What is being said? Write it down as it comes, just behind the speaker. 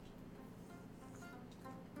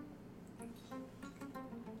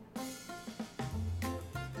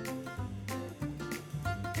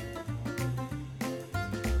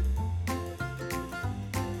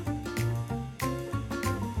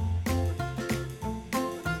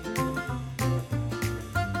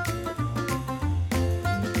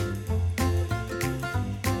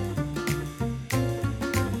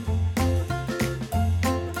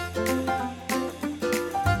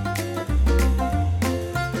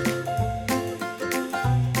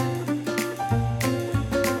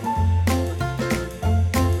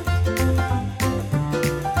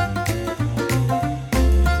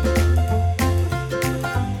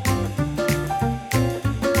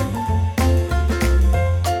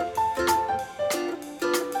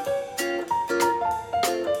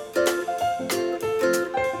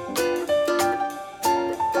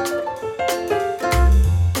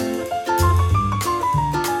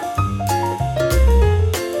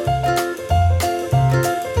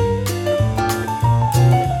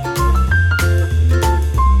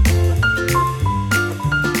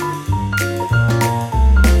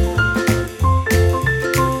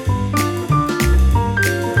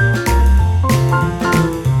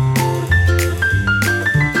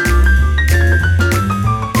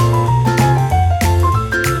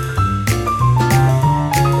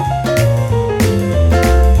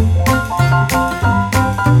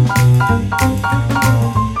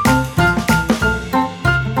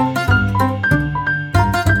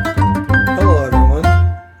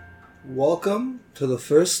to the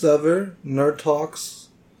first ever Nerd Talks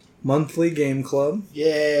monthly game club.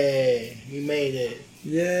 Yay! We made it.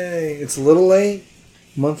 Yay! It's a little late.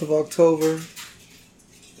 Month of October.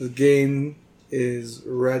 The game is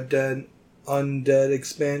Red Dead Undead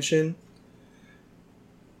Expansion.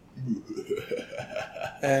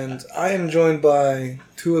 And I am joined by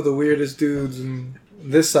two of the weirdest dudes in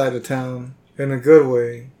this side of town, in a good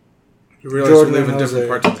way. You realize Jordan we live and in different Jose.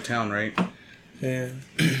 parts of the town, right? Yeah.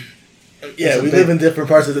 Yeah, we live in different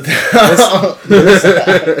parts of the town.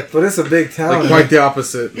 But it's a big town. Like quite the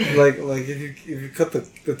opposite. Like if you cut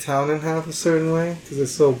the town in half a certain way, because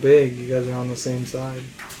it's so big, you guys are on the same side.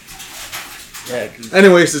 Yeah,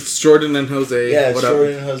 Anyways, it's Jordan and Jose. yeah, What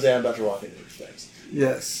Jordan up? and Jose, I'm about to walk into the specs.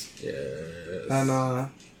 Yes. Yes.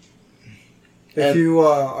 And if you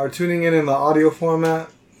are tuning in the audio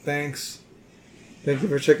format, thanks. Thank you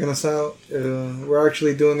for checking us out. We're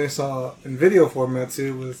actually doing this in video format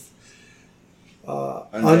too with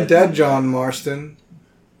Undead John Marston.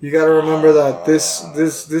 You got to remember that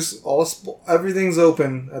everything's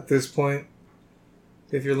open at this point.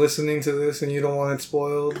 If you're listening to this and you don't want it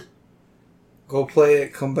spoiled, go play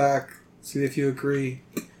it, come back, see if you agree.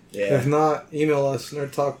 Yeah. If not, email us,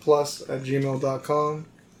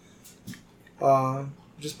 nerdtalkplus@gmail.com.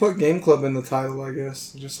 Just put Game Club in the title, I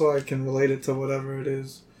guess, just so I can relate it to whatever it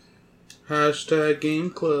is. Hashtag Game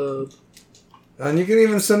Club. And you can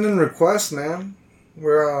even send in requests, man.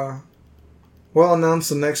 We'll announce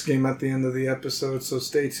the next game at the end of the episode, so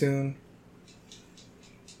stay tuned.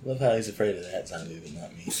 Love how he's afraid of that zombie, but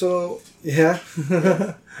not me. So, yeah.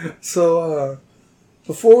 So,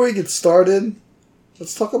 before we get started,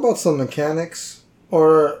 let's talk about some mechanics.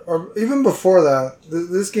 Or even before that,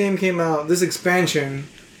 this game came out, this expansion,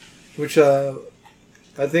 which I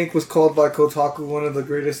think was called by Kotaku one of the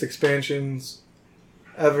greatest expansions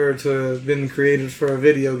ever to have been created for a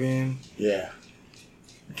video game. Yeah.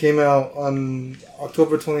 It came out on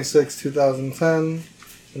October 26, 2010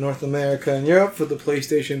 in North America and Europe for the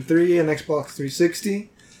PlayStation 3 and Xbox 360,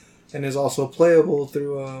 and is also playable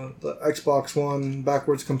through the Xbox One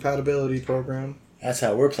backwards compatibility program. That's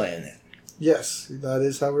how we're playing it. Yes, that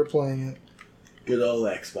is how we're playing it. Good old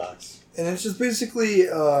Xbox. And it's just basically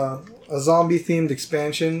a zombie-themed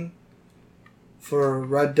expansion for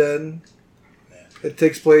Red Dead. Yeah. It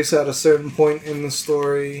takes place at a certain point in the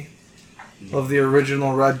story of the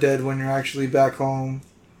original Red Dead when you're actually back home.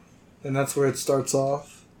 And that's where it starts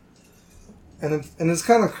off. And it's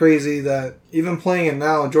kind of crazy that even playing it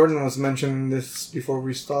now, Jordan was mentioning this before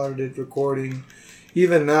we started recording,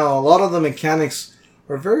 even now, a lot of the mechanics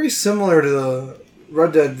are very similar to the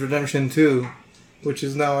Red Dead Redemption 2, which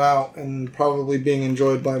is now out and probably being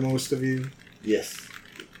enjoyed by most of you. Yes.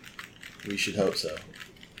 We should hope so.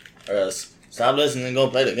 Or else, stop listening and go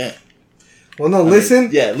play the game. Well, no,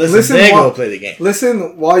 listen. Listen then go play the game.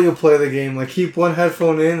 Listen while you play the game. Like, keep one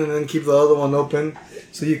headphone in and then keep the other one open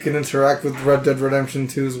so you can interact with Red Dead Redemption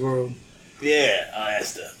 2's world. Yeah, that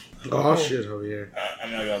stuff. Oh, shit over here.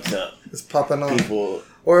 I'm not going to tell It's popping off. people.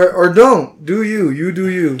 Or don't. Do you. You do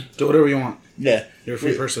you. Do whatever you want. Yeah. You're a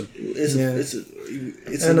free person. It's And,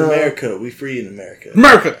 in America. We free in America.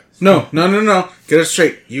 America! No. Get it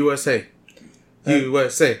straight. USA.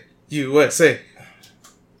 USA. USA.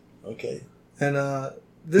 Okay. And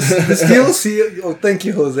this DLC... Oh, thank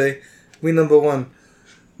you, Jose. We number one.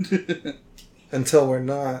 Until we're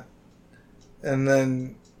not. And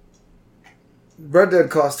then... Red Dead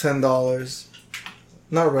cost $10.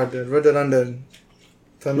 Not Red Dead. Red Dead Undead.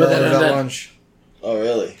 $10 at launch. Oh,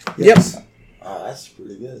 really? Yes. Oh, that's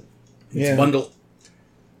pretty good. It's a bundle.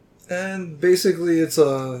 And basically it's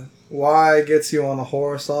a... Y gets you on a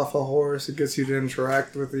horse, off a horse. It gets you to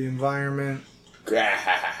interact with the environment.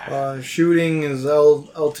 Shooting is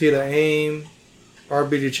LT to aim.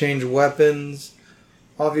 RB to change weapons.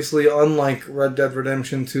 Obviously, unlike Red Dead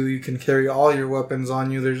Redemption 2, you can carry all your weapons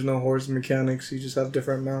on you. There's no horse mechanics. You just have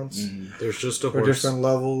different mounts. Mm-hmm. There's just a or horse. different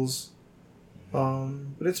levels.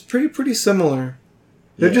 But it's pretty similar.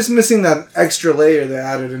 They're just missing that extra layer they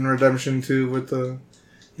added in Redemption 2 with the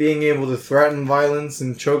being able to threaten violence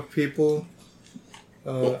and choke people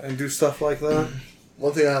and do stuff like that.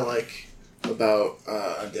 One thing I like about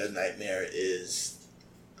Undead Nightmare is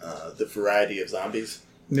the variety of zombies.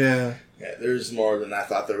 Yeah. Yeah, there's more than I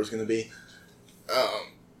thought there was going to be.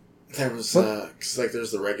 There was, cause, like,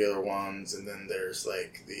 there's the regular ones, and then there's,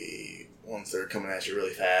 like, the ones that are coming at you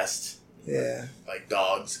really fast. Yeah. Like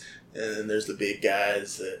dogs. And then there's the big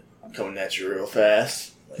guys that are coming at you real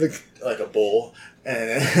fast. Like a bull.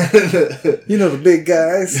 And you know the big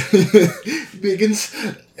guys. Biggins.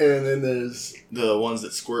 And then there's the ones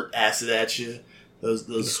that squirt acid at you. Those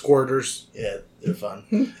The squirters. yeah, they're fun.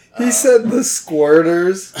 He said the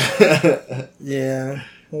squirters. Yeah.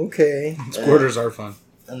 Okay. Squirters are fun.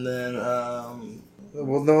 And then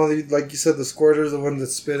Well, no, like you said, the squirters, the ones that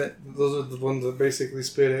spit at. Those are the ones that basically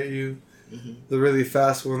spit at you. mhm, The really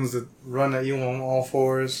fast ones that run at you on all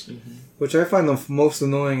fours, mhm. which I find the most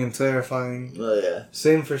annoying and terrifying. Oh yeah,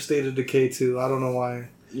 Same for State of Decay 2. I don't know why.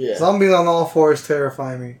 yeah. Zombies on all fours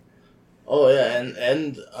terrify me. Oh yeah,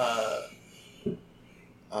 and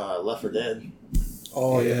Left 4 Dead.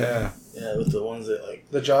 Oh yeah. Yeah, with the ones that like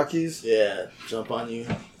The jockeys. jump on you.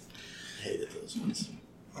 I hated those ones.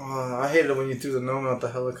 I hated it when you threw the gnome out the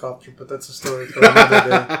helicopter, but that's a story for another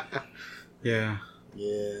day. Yeah.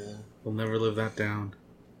 Yeah. We'll never live that down.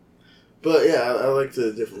 But yeah, I like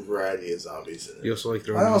the different variety of zombies in it. You also like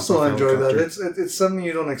the I also enjoy that. It's something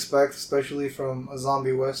you don't expect, especially from a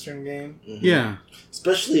zombie western game. Mhm. Yeah.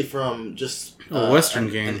 Especially from just A Western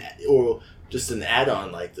game. or just an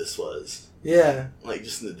add-on like this was. Yeah. Like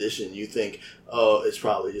just an addition, you think, oh, it's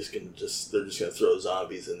probably they're just gonna throw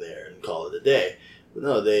zombies in there and call it a day. But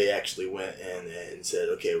no, they actually went in and said,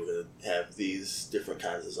 okay, we're gonna have these different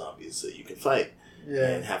kinds of zombies that you can fight Yeah.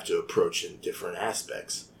 and have to approach in different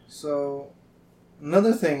aspects. So,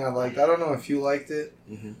 another thing I liked, I don't know if you liked it,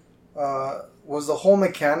 Mm-hmm. was the whole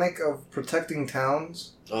mechanic of protecting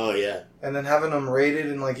towns Oh yeah, and then having them raided,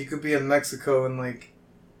 and like you could be in Mexico and like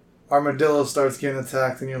Armadillo starts getting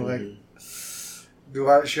attacked, and you're like,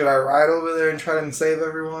 Mhm. should I ride over there and try and save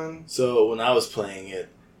everyone? So when I was playing it,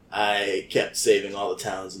 I kept saving all the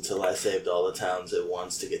towns until I saved all the towns at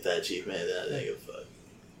once to get that achievement. And I didn't give a fuck.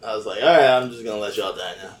 I was like, all right, I'm just gonna let y'all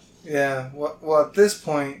die now. Yeah. Well, at this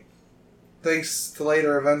point, thanks to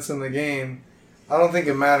later events in the game, I don't think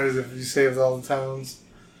it matters if you saved all the towns,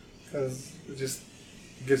 because it just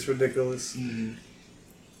gets ridiculous. Mm-hmm.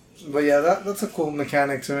 But yeah, that's a cool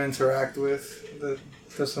mechanic to interact with. That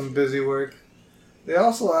does some busy work. They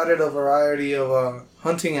also added a variety of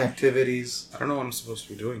hunting activities. I don't know what I'm supposed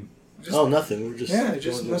to be doing. Just, Oh, nothing. We're just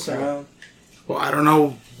just going messing town. around. Well, I don't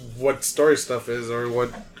know what story stuff is or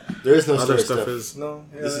what There is no other story stuff stuff. is. No,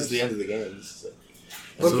 yeah, This is the end of the game. This is it.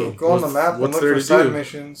 Look, So, go on the what's- map and what's look there for to side do?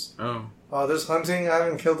 missions. Oh. There's hunting. I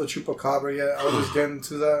haven't killed the chupacabra yet. I was just getting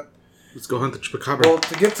to that. Let's go hunt the chupacabra. Well,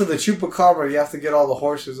 to get to the chupacabra, you have to get all the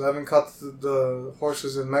horses. I haven't caught the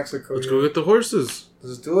horses in Mexico Let's yet. go get the horses.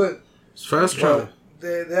 Let's do it. It's fast travel. But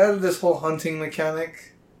they added this whole hunting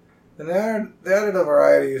mechanic, and they added a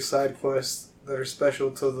variety of side quests that are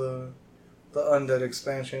special to the Undead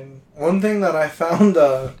expansion. One thing that I found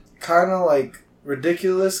kind of like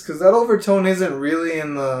ridiculous, because that overtone isn't really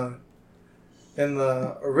in the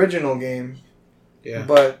original game, Yeah.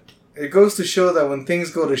 but it goes to show that when things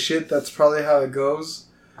go to shit, that's probably how it goes.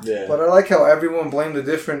 Yeah. But I like how everyone blamed a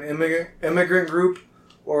different immigrant group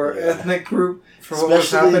or Yeah. ethnic group for what was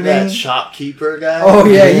Especially happening. that shopkeeper guy. Oh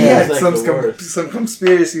yeah, he had he's like the worst. some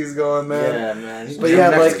conspiracies going, man. Yeah, man. He's But yeah,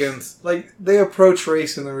 Mexicans. like they approach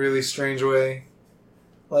race in a really strange way.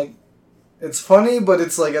 Like, it's funny, but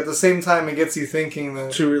it's like at the same time it gets you thinking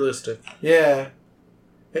that Too realistic. yeah,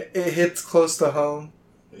 it hits close to home.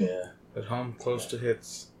 Yeah. At home, close to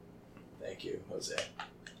hits. Thank you, Jose.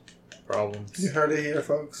 Problems. You heard it here,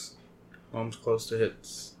 folks. Home's close to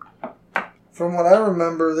hits. From what I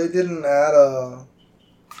remember, they didn't add a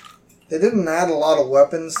lot of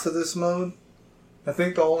weapons to this mode. I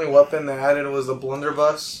think the only weapon they added was the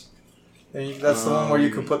blunderbuss, and that's the one where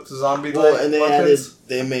you can put the zombie Well, and weapons.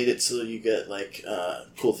 they made it so you get like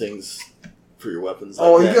cool things for your weapons.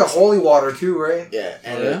 Oh, like you that. get holy water too, right? Yeah,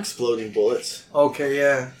 and Oh, yeah? exploding bullets. Okay,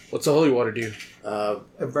 yeah. What's the holy water do?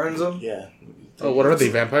 It burns them. Yeah. Oh, what are they?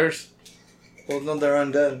 Vampires? Well, no, they're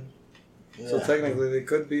undead. Yeah. So technically, they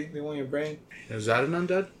could be. They want your brain. Is that an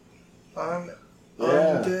undead? I'm Yeah.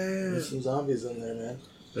 undead. There's some zombies in there, man.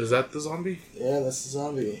 Is that the zombie? Yeah, that's a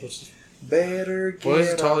zombie. Better get Why is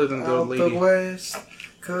it taller than the out lady? the west,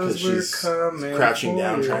 cause we're she's coming crouching for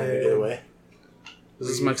down, you. trying to get away. Is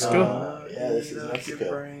this Mexico? Yeah, this is Eat up Mexico.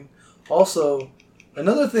 your brain. Also,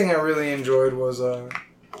 another thing I really enjoyed was the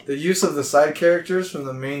use of the side characters from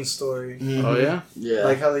the main story. Oh, yeah? Yeah.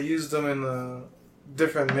 Like how they used them in the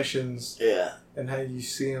different missions yeah. and how you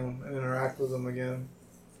see them and interact with them again.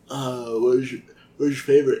 What's your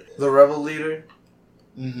favorite? The rebel leader.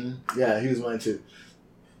 Mm-hmm. Yeah, he was mine too.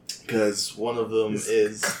 Because one of them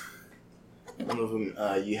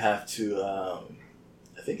you have to,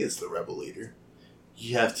 I think it's the rebel leader.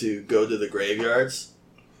 You have to go to the graveyards,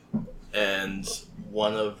 and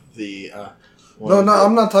one of the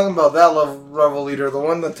I'm not talking about that rebel leader. The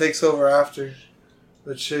one that takes over after.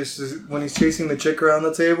 That chases when he's chasing the chick around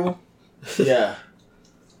the table. Yeah.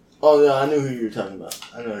 Oh yeah, I knew who you were talking about.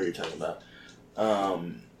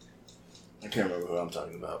 I can't remember who I'm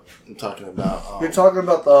talking about. I'm talking about. You're talking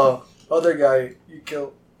about the other guy you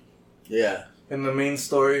killed Yeah. in the main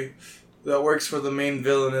story that works for the main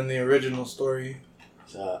villain in the original story.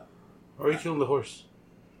 So, Why are you killing the horse?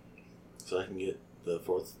 so I can get the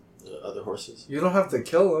other horses. You don't have to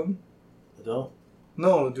kill him. I don't.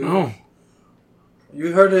 No, dude. No.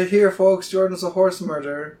 You heard it here, folks. Jordan's a horse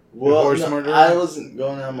murderer. Well, horse no, murderer? I wasn't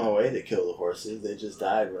going out of my way to kill the horses. They just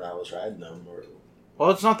died when I was riding them.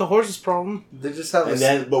 Well, it's not the horse's problem. They just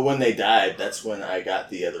have But when they died, that's when I got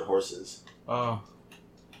the other horses. Oh.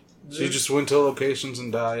 So you just went to locations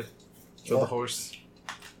and died. Killed the horse.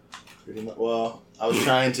 Pretty much. Well, I was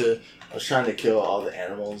trying to kill all the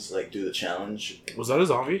animals, like do the challenge. Was that a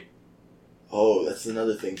zombie? Oh, that's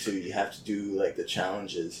another thing too. You have to do like the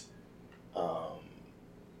challenges,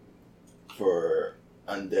 for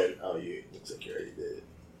undead. Oh, looks like you already did it.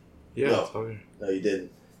 Yeah. No. It's over. No, you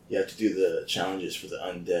didn't. You have to do the challenges for the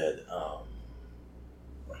undead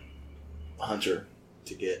hunter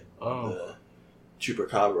to get the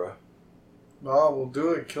chupacabra. Oh, we'll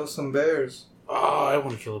do it. Kill some bears. Oh, I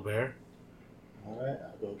want to kill a bear. Alright,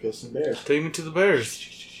 I'll go kill some bears. Take me to the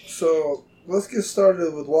bears. So, let's get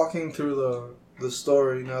started with walking through the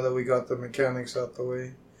story now that we got the mechanics out the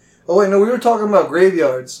way. Oh, wait, no, we were talking about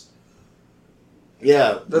graveyards.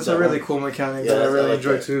 Yeah. That's a really cool mechanic that I really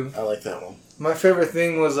enjoy too. I like that one. My favorite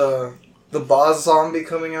thing was the boss zombie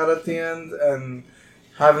coming out at the end and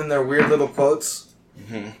having their weird little quotes.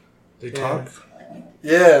 Mm-hmm. They talk?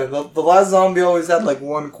 Yeah, the last zombie always had like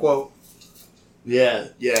one quote. Yeah,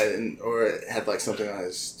 or it had like something on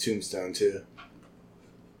his tombstone too.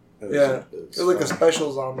 It was like a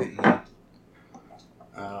special zombie.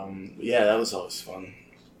 Yeah, that was always fun.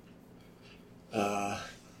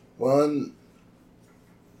 What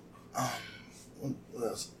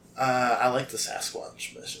else? I like the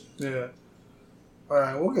Sasquatch mission. Yeah.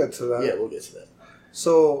 Alright, we'll get to that. Yeah, we'll get to that.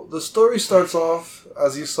 So the story starts off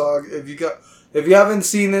as you saw. If you haven't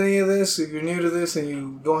seen any of this, if you're new to this and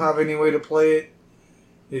you don't have any way to play it,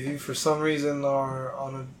 if you for some reason are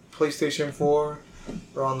on a PlayStation 4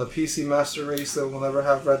 or on the PC Master Race that will never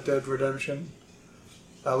have Red Dead Redemption,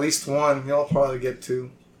 at least one, you'll probably get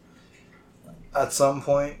two at some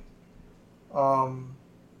point.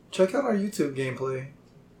 Check out our YouTube gameplay.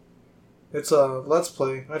 It's a Let's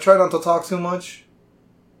Play. I try not to talk too much.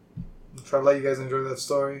 Try to let you guys enjoy that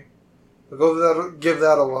story. But give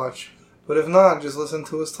that a watch. But if not, just listen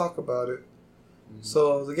to us talk about it. Mm-hmm.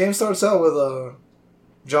 So the game starts out with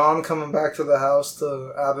John coming back to the house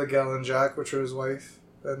to Abigail and Jack, which are his wife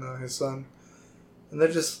and his son. And they're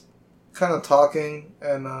just kind of talking,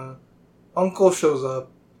 and Uncle shows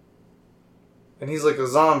up. And he's like a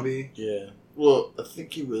zombie. Yeah. Well, I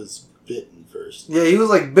think he was bitten first. Yeah, he was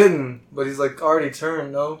like bitten, but he's like already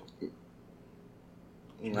turned, no?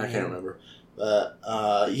 I can't remember. But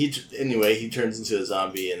he turns into a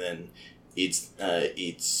zombie and then eats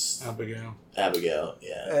Abigail,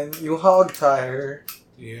 yeah. And you hog tie her.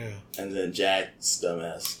 Yeah. And then Jack's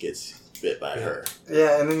dumbass gets bit by her.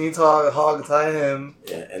 Yeah, and then you hog tie him.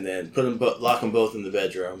 Yeah, and then lock them both in the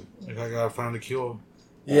bedroom. Like I gotta find the cure.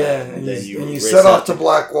 Yeah, and then you set off to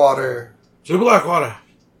Blackwater. To Blackwater!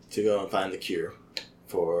 To go and find the cure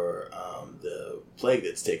for the plague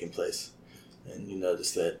that's taking place. And you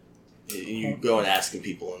notice that you go and asking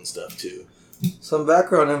people and stuff too. Some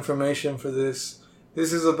background information for this.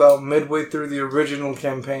 This is about midway through the original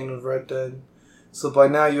campaign of Red Dead. So by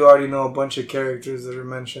now you already know a bunch of characters that are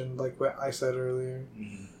mentioned, like what I said earlier.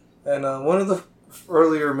 Mm-hmm. And one of the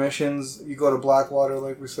earlier missions, you go to Blackwater,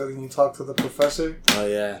 like we said, and you talk to the professor. Oh,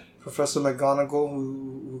 yeah. Professor McGonagall,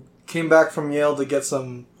 who came back from Yale to get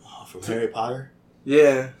some... Oh, from Harry Potter?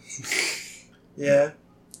 Yeah. Yeah.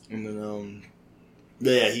 And then,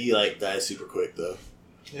 but yeah, he, dies super quick, though.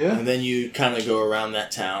 Yeah. And then you kind of go around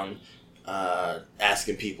that town,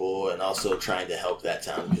 asking people and also trying to help that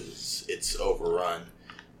town because it's overrun.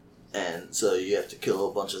 And so you have to kill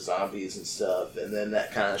a bunch of zombies and stuff. And then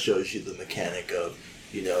that kind of shows you the mechanic of,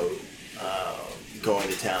 going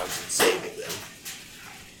to towns and saving them.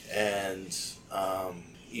 And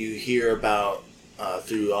you hear about,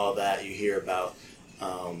 through all that, you hear about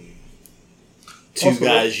two also,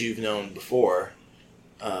 guys you've known before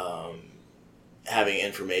having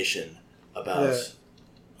information about...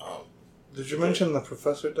 Yeah. Did you mention the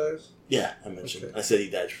professor dies? Yeah, I mentioned. Okay. I said he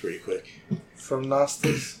died pretty quick. From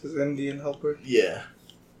Gnostis, his Indian helper? Yeah.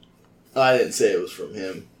 I didn't say it was from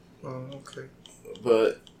him. Oh, okay.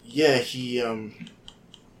 But, yeah, he,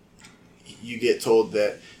 you get told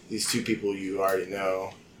that these two people you already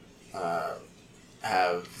know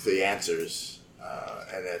have the answers,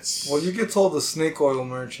 and it's... Well, you get told the snake oil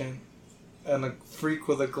merchant and a freak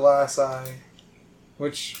with a glass eye,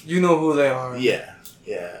 which you know who they are. Yeah.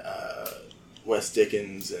 Wes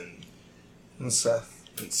Dickens And Seth.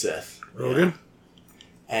 and Seth. Rogen? Yeah.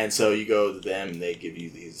 And so you go to them, and they give you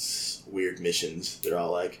these weird missions. They're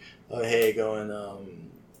all like, "Oh, hey, go and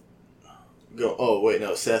go." Oh, wait,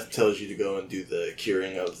 no. Seth tells you to go and do the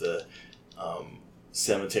curing of the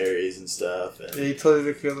cemeteries and stuff. And, Yeah, he tells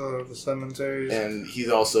you to kill the cemeteries. and he's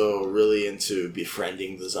also really into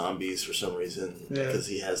befriending the zombies for some reason. Yeah. Because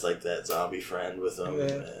he has like that zombie friend with him, Yeah.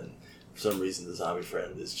 and for some reason the zombie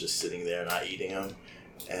friend is just sitting there not eating him.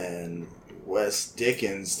 And Wes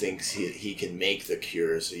Dickens thinks he can make the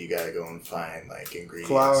cure, so you gotta go and find like ingredients.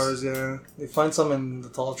 Flowers, yeah. You find some in the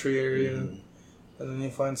tall tree area, Mhm. and then you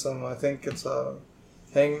find some. I think it's not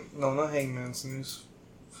Hangman's News.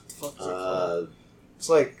 What the fuck is it called? It's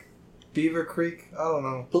like Beaver Creek. I don't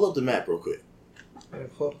know. Pull up the map real quick. Yeah,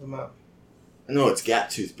 pull up the map. No, it's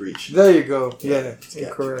Gaptooth Breach. There you go. Yeah, Yeah, it's you're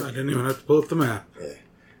got- correct. I didn't even have to pull up the map. Yeah.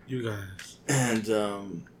 You guys. And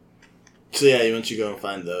so yeah, once you go and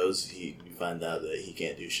find those, you find out that he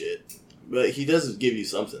can't do shit. But he does give you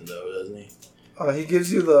something though, doesn't he? He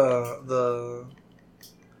gives you the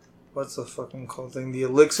what's the fucking called thing? The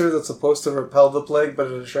elixir that's supposed to repel the plague, but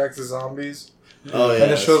it attracts the zombies. Oh yeah. And it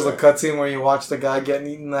that's shows right. the cutscene where you watch the guy getting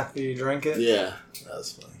eaten after you drink it. Yeah, that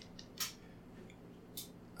was funny.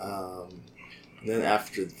 Then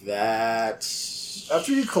after that,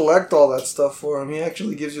 After you collect all that stuff for him, he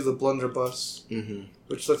actually gives you the blunderbuss,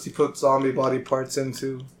 which lets you put zombie body parts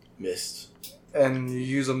into, missed. and you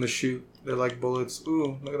use them to shoot. They're like bullets.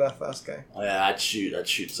 Ooh, look at that fast guy. Oh yeah, I'd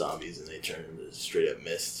shoot zombies and they turn into straight up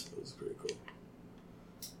mist. It was pretty cool.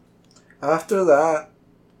 After that,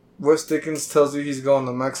 Wes Dickens tells you he's going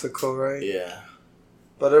to Mexico, right? Yeah.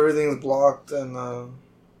 But everything's blocked, and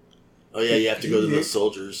Oh yeah, you have to go to the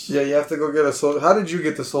soldiers. yeah, you have to go get a soldier. How did you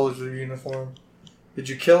get the soldier uniform? Did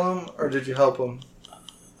you kill him or did you help him? I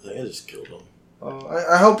think I just killed them.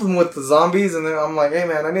 I helped him with the zombies, and then I'm like, hey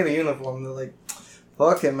man, I need a uniform. They're like,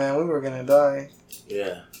 fuck it, man, we were gonna die.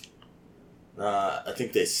 Yeah. I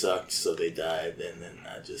think they sucked, so they died, and then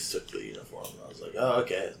I just took the uniform. I was like, oh,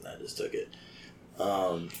 okay, and I just took it.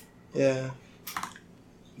 Yeah.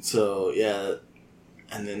 So, yeah,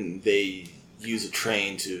 and then they use a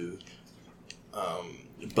train to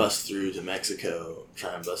bust through to Mexico,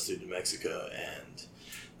 try and bust through to Mexico, and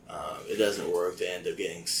it doesn't work. They end up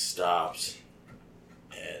getting stopped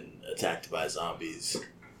and attacked by zombies,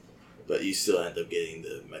 but you still end up getting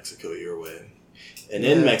to Mexico your way. And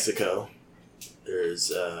in Yeah. Mexico,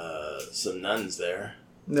 there's some nuns there.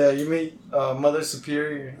 Yeah, you meet Mother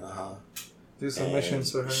Superior. Uh-huh. Do some And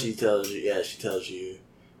missions for her. She tells you,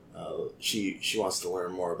 she wants to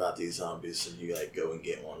learn more about these zombies, so you like go and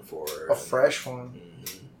get one for her. A fresh one.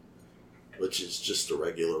 Mhm. Which is just a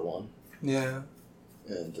regular one. Yeah.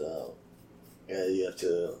 And yeah, you have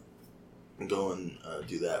to go and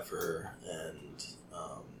do that for her, and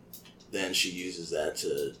then she uses that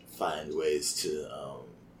to find ways to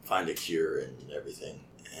find a cure and everything.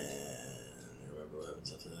 And I don't remember what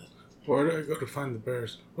happens after that. Where do I go to find the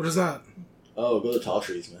bears? What is that? Oh, go to Tall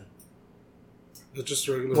Trees, man. It's just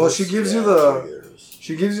a regular. Well, horse? she gives you Yeah, the it's regular.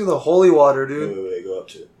 she gives you the holy water, dude. Wait, go up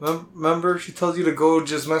to it. Remember, she tells you to go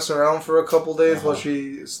just mess around for a couple days while Uh-huh.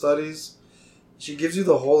 she studies. She gives you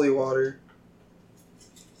the holy water,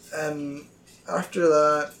 and after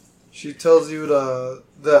that, she tells you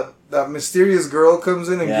that mysterious girl comes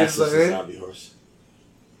in and Yeah, gives it's the just a hint. zombie horse.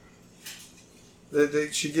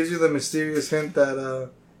 She gives you the mysterious hint that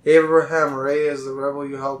Abraham Ray is the rebel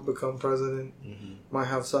you helped become president. Mm-hmm. Might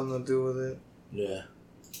have something to do with it. Yeah.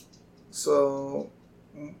 So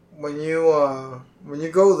when you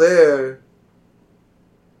go there,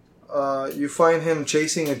 you find him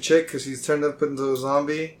chasing a chick because he's turned up into a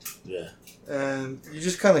zombie, Yeah. and you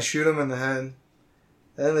just kind of shoot him in the head.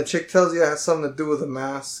 And then the chick tells you it has something to do with a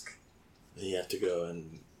mask. Then you have to go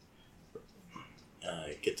and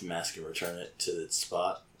get the mask and return it to its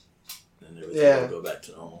spot, and everything Yeah. will go back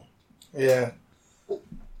to normal. Yeah.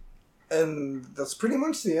 And that's pretty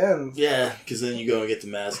much the end. Yeah, because then you go and get the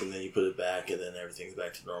mask, and then you put it back, and then everything's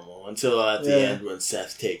back to normal until at the Yeah. end when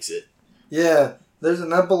Seth takes it. Yeah, there's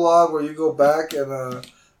an epilogue where you go back and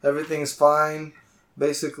everything's fine.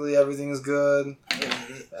 Basically, everything's good.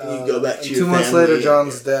 You go back to and your 2 months family later, and-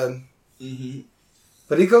 John's dead. Mm-hmm.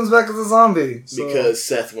 But he comes back as a zombie. So, Because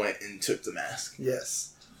Seth went and took the mask. yes.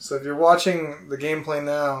 So if you're watching the gameplay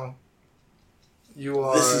now, you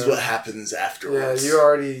are. This is what happens afterwards.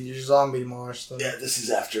 Yeah, you're zombie moshed. Yeah, this is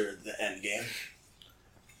after the end game.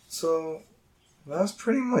 So that's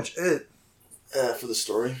pretty much it. For the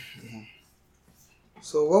story. Mm-hmm.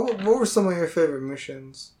 So what were some of your favorite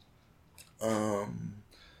missions? Let's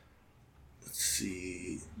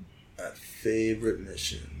see. My favorite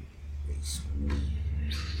mission was.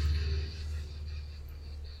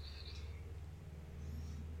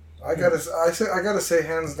 I gotta say,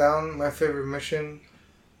 hands down, my favorite mission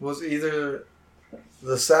was either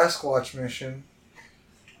the Sasquatch mission.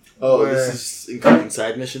 Oh, this is including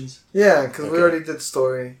side missions? Yeah, because we Okay. already did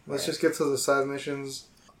story. Let's just get to the side missions.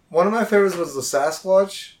 One of my favorites was the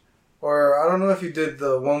Sasquatch, or I don't know if you did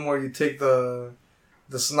the one where you take the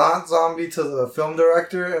snot zombie to the film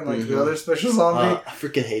director and like the other special zombie. I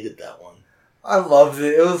freaking hated that one. I loved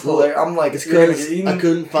it. It was hilarious. I'm like, It's you're gonna because get eaten. I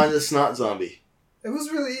couldn't find the snot zombie. It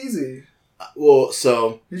was really easy. Well,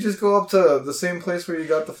 so You just go up to the same place where you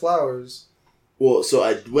got the flowers.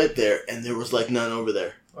 I went there and there was like none over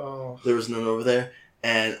there. Oh. There was none over there,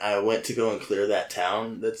 and I went to go and clear that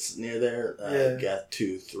town that's near there.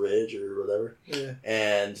 Gattooth Ridge or whatever. Yeah.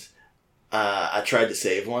 And I tried to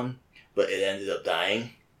save one, but it ended up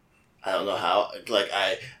dying. I don't know how. Like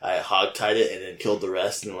I hogtied it and then killed the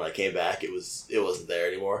rest, and when I came back, it wasn't there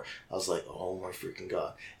anymore. I was like, oh my freaking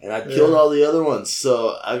god! And I killed all the other ones,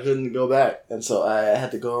 so I couldn't go back, and so I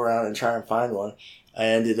had to go around and try and find one. I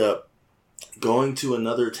ended up going to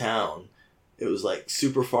another town. It was like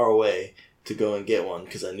super far away to go and get one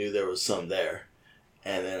because I knew there was some there,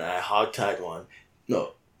 and then I hogtied one.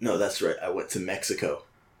 No, that's right. I went to Mexico.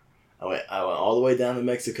 I went all the way down to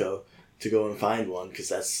Mexico to go and find one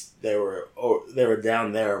because they were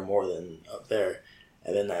down there more than up there,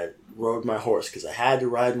 and then I rode my horse because I had to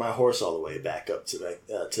ride my horse all the way back up to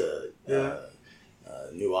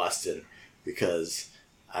New Austin because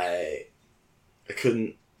I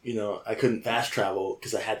couldn't. I couldn't fast travel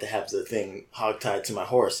because I had to have the thing hogtied to my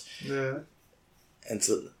horse. Yeah. And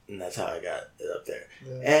that's how I got it up there.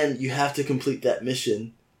 Yeah. And you have to complete that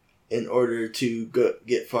mission in order to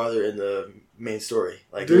get farther in the main story.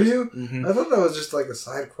 Like, Do you? Mm-hmm. I thought that was just like a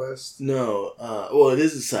side quest. No. Well, it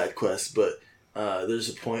is a side quest, but there's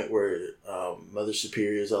a point where Mother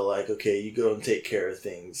Superior's all like, okay, you go and take care of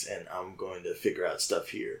things, and I'm going to figure out stuff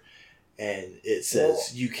here. And it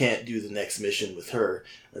says you can't do the next mission with her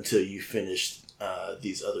until you finish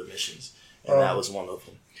these other missions. And that was one of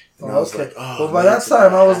them. And I was like, oh. Well, by that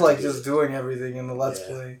time, I was like just doing everything in the Let's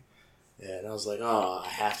Play. Yeah, and I was like, oh, I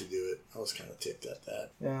have to do it. I was kind of ticked at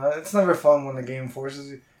that. Yeah, it's never fun when the game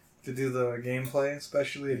forces you to do the gameplay,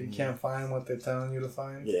 especially if you can't find what they're telling you to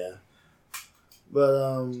find. Yeah.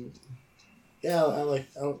 But, yeah, I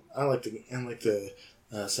like the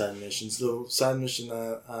side missions. The side mission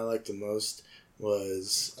I liked the most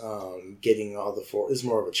was getting all the four. It's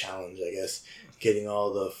more of a challenge, I guess. Getting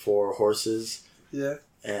all the 4 horses. Yeah.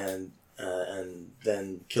 And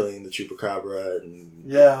then killing the Chupacabra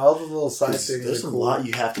and all the little side things. There's are a cool. lot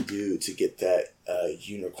you have to do to get that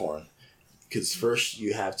unicorn. Because first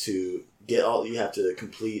you have to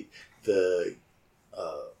complete the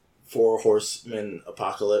 4 Horsemen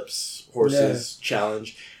Apocalypse horses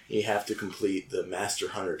challenge. You have to complete the Master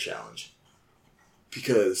Hunter challenge.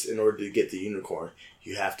 Because in order to get the unicorn,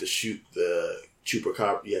 you have to shoot the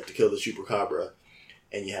Chupacabra. You have to kill the Chupacabra,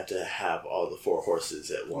 and you have to have all the 4 horses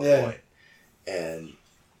at one point. And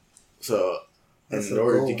so, in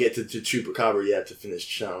order to get to Chupacabra, you have to finish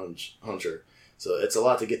Challenge Hunter. So it's a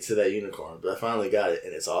lot to get to that unicorn, but I finally got it,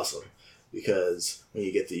 and it's awesome. Because when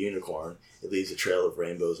you get the unicorn, it leaves a trail of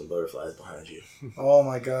rainbows and butterflies behind you. Oh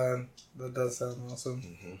my god, that does sound awesome.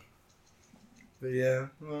 Mm-hmm. But yeah,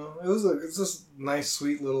 well, it's just a nice,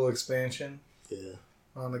 sweet little expansion. Yeah.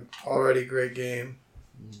 On an already great game.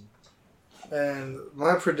 And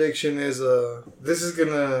my prediction is this is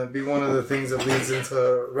gonna be one of the things that leads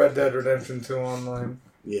into Red Dead Redemption 2 Online.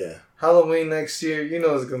 Yeah. Halloween next year,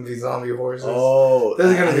 there's gonna be zombie horses. Oh,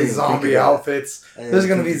 there's gonna be zombie outfits. There's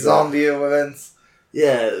gonna be zombie events.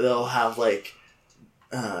 Yeah, they'll have like,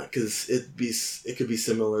 because it could be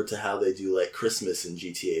similar to how they do like Christmas in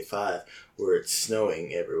GTA 5, where it's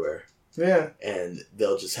snowing everywhere. Yeah. And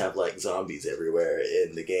they'll just have like zombies everywhere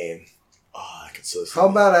in the game. Oh, I could so see How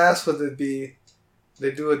badass would it be?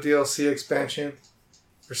 They do a DLC expansion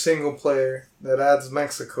for single player that adds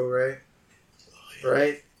Mexico, right? Oh, yeah.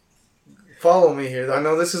 Right? Follow me here. I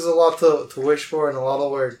know this is a lot to wish for and a lot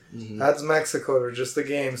of work. Mm-hmm. Adds Mexico to just the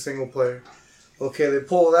game, single player. Okay, they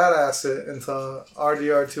pull that asset into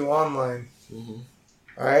RDR2 Online. Mm-hmm.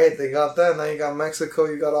 Alright, they got that. Now you got Mexico,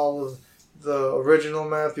 you got all of the original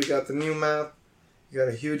map, you got the new map. You got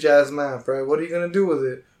a huge ass map, right? What are you going to do with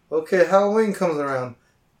it? Okay, Halloween comes around.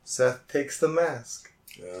 Seth takes the mask.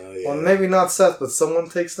 Yeah. Well, maybe not Seth, but someone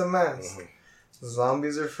takes the mask. Uh-huh. The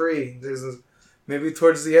zombies are free. Maybe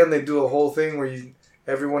towards the end they do a whole thing where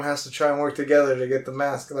everyone has to try and work together to get the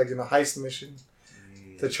mask, like in a heist mission.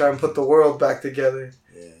 to try and put the world back together.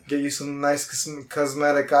 Yeah. Get you some nice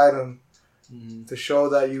cosmetic item to show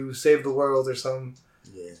that you saved the world or something.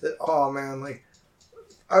 Yeah. Oh man, like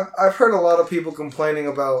I've heard a lot of people complaining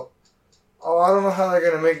about, oh, I don't know how they're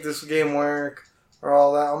gonna make this game work or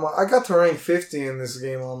all that. I got to rank 50 in this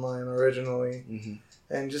game online originally,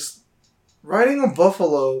 and just riding a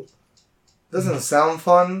buffalo doesn't sound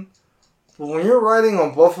fun. But when you're riding a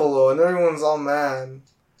buffalo and everyone's all mad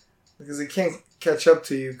because they can't catch up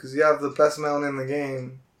to you because you have the best mount in the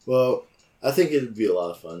game. Well, I think it'd be a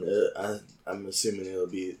lot of fun. I'm assuming it'll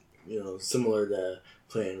be, similar to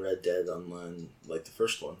playing Red Dead Online, like the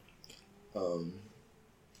first one,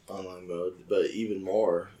 online mode. But even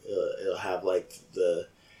more, it'll have like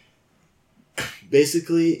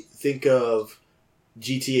basically think of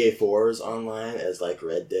GTA 4's online as like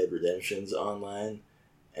Red Dead Redemption's online,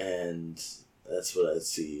 and that's what I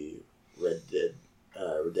see Red Dead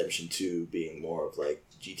Redemption 2 being more of like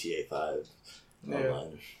GTA 5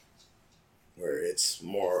 online, where it's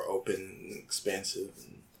more open and expansive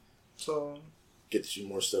and so gets you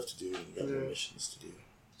more stuff to do and you got more missions to do.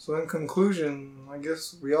 So in conclusion, I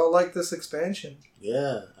guess we all like this expansion.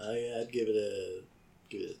 Yeah, I'd give it a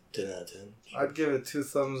 10 out of 10. Sure. I'd give it 2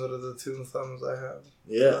 thumbs out of the 2 thumbs I have.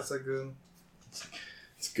 Yeah. That's a good...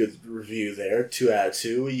 It's a good review there. 2 out of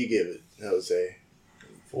 2. What do you give it, Jose?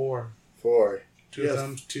 4. 4. 2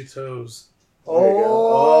 thumbs, 2 toes.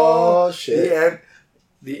 Oh, shit.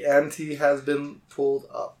 The ante has been pulled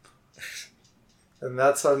up. And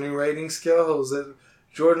that's our new rating scale. Jose,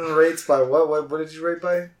 Jordan rates by what? What did you rate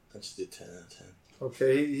by? I just did 10 out of 10.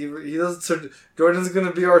 Okay, he does... Jordan's going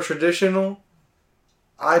to be our traditional...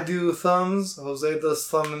 I do thumbs, Jose does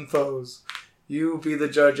thumb and toes. You be the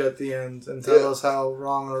judge at the end and tell us how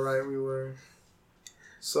wrong or right we were.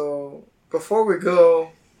 So, before we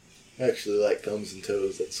go... I actually like thumbs and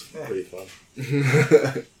toes. That's pretty fun.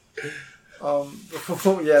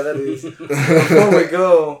 Yeah, that is. Before we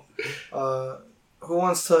go, who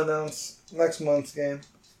wants to announce next month's game?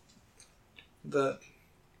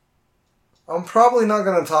 I'm probably not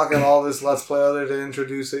going to talk in all this Let's Play other to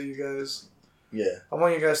introduce it, you guys. Yeah. I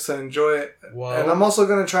want you guys to enjoy it. Whoa. And I'm also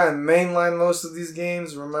going to try and mainline most of these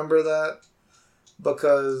games. Remember that.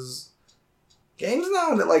 Because games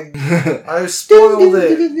now, like, I spoiled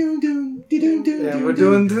it. Yeah, we're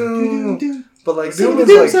doing Doom. But, like, Doom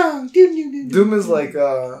is like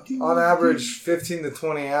on average 15 to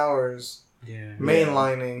 20 hours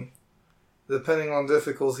mainlining, depending on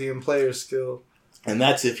difficulty and player skill. And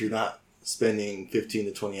that's if you're not spending 15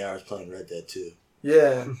 to 20 hours playing Red Dead 2.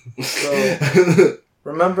 Yeah. So,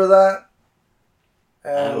 remember that.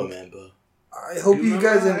 And I remember. I hope you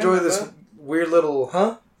guys enjoy this weird little...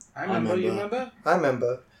 Huh? I remember. You remember? I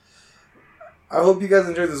remember. I hope you guys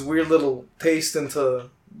enjoy this weird little taste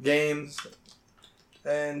into games.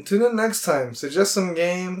 And tune in next time. Suggest some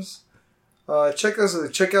games. Check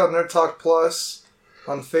out Nerd Talk Plus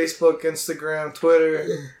on Facebook, Instagram,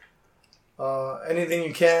 Twitter. Anything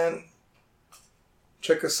you can.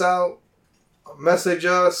 Check us out. Message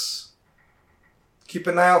us. Keep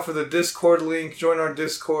an eye out for the Discord link. Join our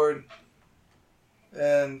Discord.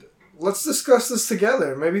 And let's discuss this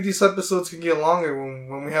together. Maybe these episodes can get longer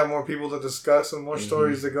when we have more people to discuss and more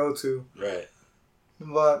stories to go to. Right.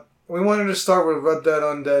 But we wanted to start with Red Dead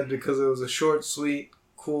Undead because it was a short, sweet,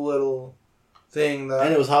 cool little thing.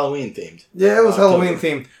 And it was Halloween themed. Yeah, it was Halloween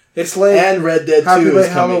themed. It's like... And Red Dead 2 was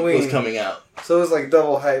coming out. So it was like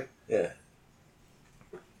double hype. Yeah.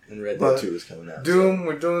 And Red Dead 2 is coming out. Doom,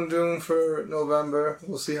 we're doing Doom for November.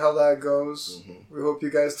 We'll see how that goes. We hope you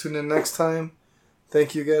guys tune in next time.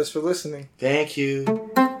 Thank you guys for listening. Thank you.